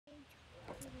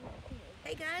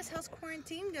Hey guys, how's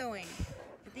quarantine going?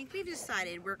 I think we've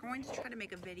decided we're going to try to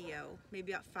make a video,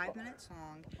 maybe about 5 minutes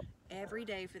long, every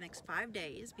day for the next 5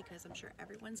 days, because I'm sure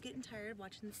everyone's getting tired of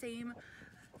watching the same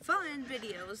fun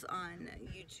videos on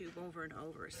YouTube over and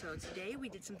over. So today we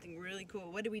did something really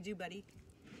cool. What did we do, buddy?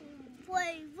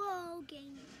 Play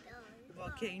volcano.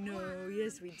 Volcano,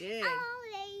 yes we did. All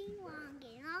day long.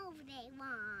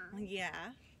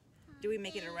 Yeah. Do we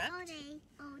make it erupt? All day.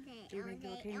 Do we make the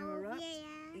volcano erupt? Yeah.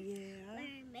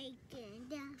 We're making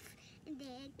stuff and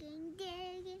digging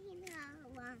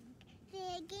along.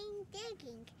 Digging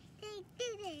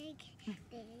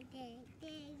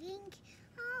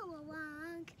all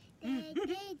along. Dig.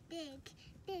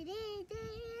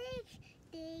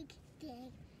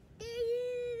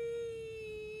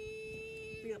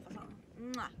 Beautiful song.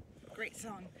 Mwah. Great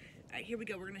song. All right, here we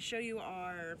go. We're going to show you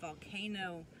our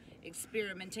volcano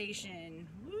experimentation.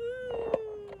 Woo!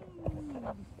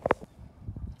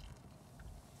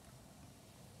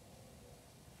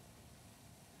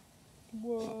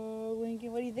 Whoa,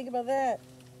 Lincoln, what do you think about that?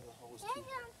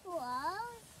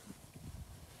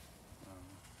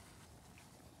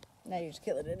 Now you're just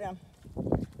killing it down.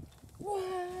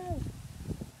 Whoa!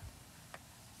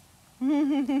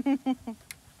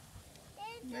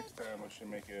 Next time we should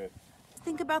make it.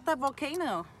 Think about that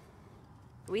volcano.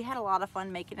 We had a lot of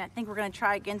fun making it. I think we're going to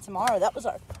try again tomorrow. That was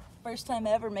our first time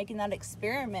ever making that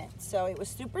experiment. So it was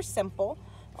super simple.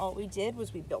 All we did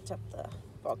was we built up the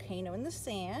volcano in the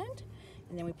sand,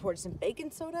 and then we poured some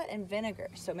baking soda and vinegar.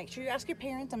 So make sure you ask your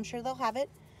parents. I'm sure they'll have it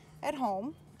at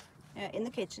home in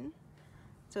the kitchen.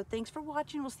 So thanks for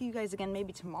watching. We'll see you guys again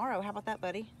maybe tomorrow. How about that,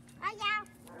 buddy? Yeah.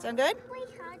 Sound good? We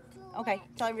had to. Okay.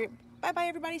 Bye-bye,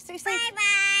 everybody. Stay safe.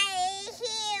 Bye-bye.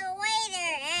 See you later,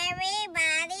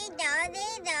 everybody. Don't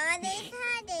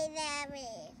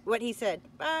What he said.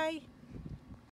 Bye.